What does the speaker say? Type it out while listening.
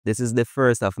This is the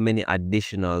first of many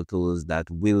additional tools that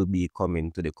will be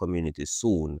coming to the community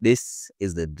soon. This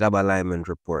is the job alignment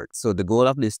report. So the goal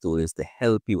of this tool is to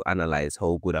help you analyze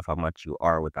how good of a match you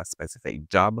are with a specific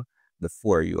job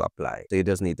before you apply. So you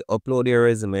just need to upload your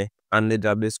resume and the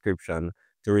job description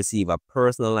to receive a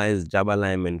personalized job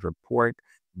alignment report.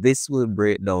 This will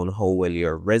break down how well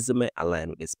your resume aligns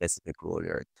with the specific role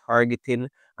you're targeting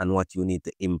and what you need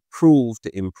to improve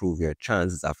your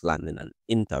chances of landing an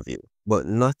interview. But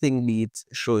nothing beats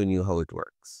showing you how it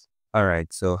works. All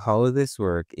right, so how this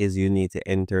works is you need to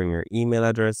enter in your email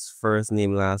address, first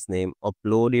name, last name,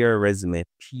 upload your resume,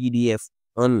 PDF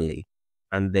only,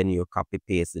 and then you copy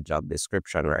paste the job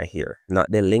description right here.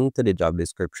 Not the link to the job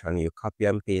description, you copy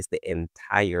and paste the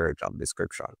entire job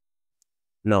description.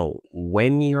 Now,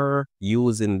 when you're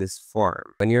using this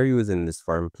form,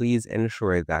 please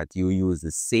ensure that you use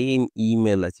the same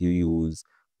email that you use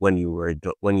when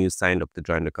you signed up to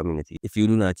join the community. If you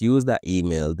do not use that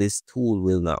email, this tool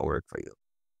will not work for you.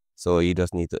 So you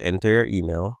just need to enter your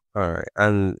email. All right.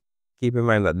 And keep in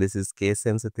mind that this is case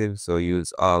sensitive, so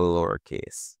use all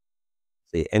lowercase.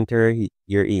 So you enter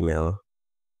your email,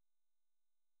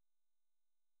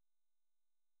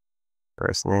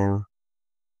 first name,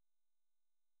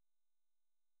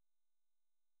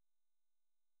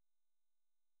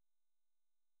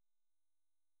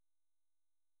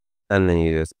 and then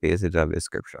you just paste the job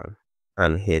description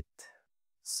and hit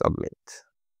submit.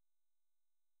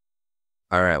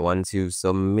 All right, once you've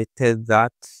submitted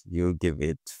that, you give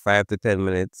it 5 to 10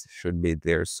 minutes, should be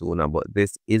there sooner. But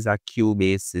this is a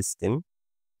queue-based system,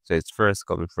 so it's first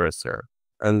come, first serve.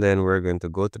 And then we're going to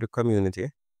go to the community,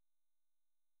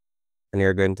 and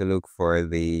you're going to look for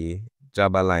the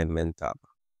job alignment tab.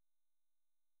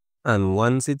 And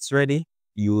once it's ready,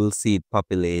 you will see it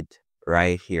populate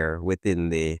right here within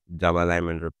the job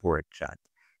alignment report chat.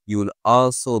 You will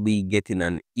also be getting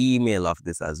an email of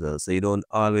this as well. So you don't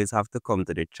always have to come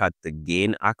to the chat to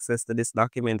gain access to this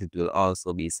document. It will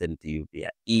also be sent to you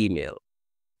via email.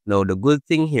 Now, the good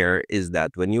thing here is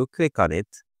that when you click on it,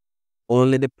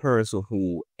 only the person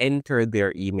who entered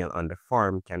their email on the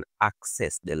form can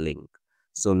access the link.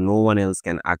 So no one else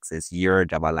can access your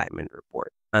job alignment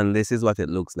report. And this is what it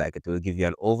looks like. It will give you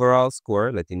an overall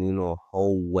score, letting you know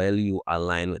how well you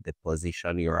align with the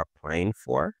position you're applying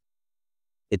for.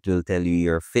 It will tell you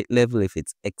your fit level if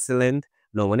it's excellent.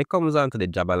 Now, when it comes down to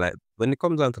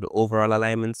the overall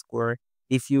alignment score,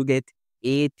 if you get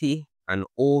 80 and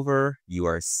over, you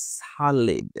are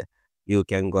solid. You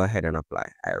can go ahead and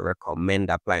apply. I recommend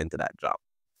applying to that job.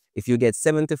 If you get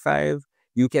 75,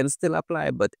 you can still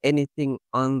apply, but anything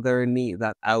underneath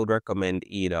that, I would recommend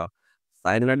either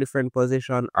finding a different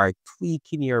position or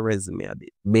tweaking your resume a bit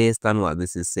based on what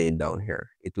this is saying down here.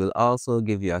 It will also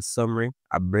give you a summary,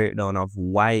 a breakdown of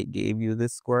why it gave you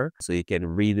this score, so you can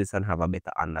read this and have a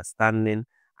better understanding,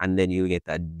 and then you get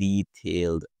a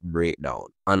detailed breakdown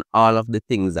on all of the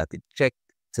things that it checked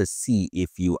to see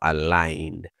if you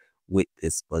aligned with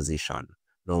this position.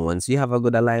 Now, once you have a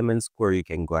good alignment score, you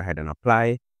can go ahead and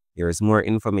apply. There's more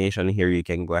information here you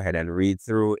can go ahead and read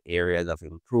through, areas of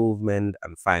improvement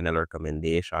and final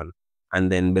recommendation. And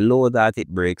then below that, it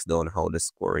breaks down how the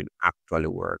scoring actually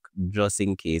works, just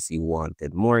in case you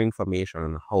wanted more information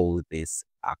on how this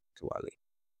actually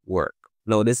works.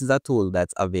 Now, this is a tool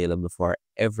that's available for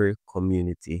every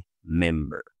community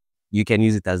member. You can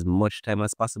use it as much time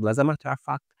as possible. As a matter of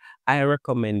fact, I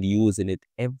recommend using it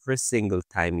every single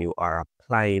time you are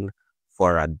applying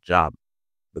for a job,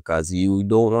 because you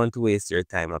don't want to waste your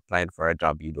time applying for a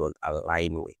job you don't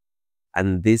align with.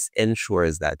 And this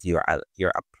ensures that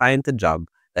you're applying to a job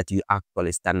that you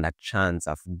actually stand a chance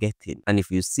of getting. And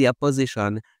if you see a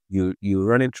position, you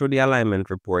run it through the alignment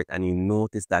report and you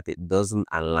notice that it doesn't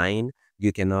align,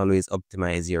 you can always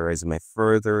optimize your resume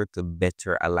further to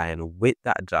better align with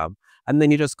that job. And then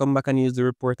you just come back and use the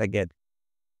report again.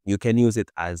 You can use it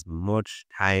as much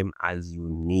time as you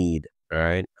need,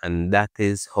 right? And that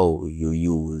is how you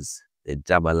use the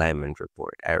job alignment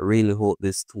report. I really hope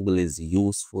this tool is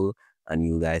useful and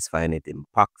you guys find it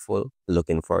impactful.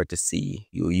 Looking forward to see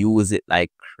you use it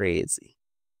like crazy.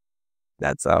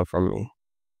 That's all from me.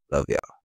 Love ya.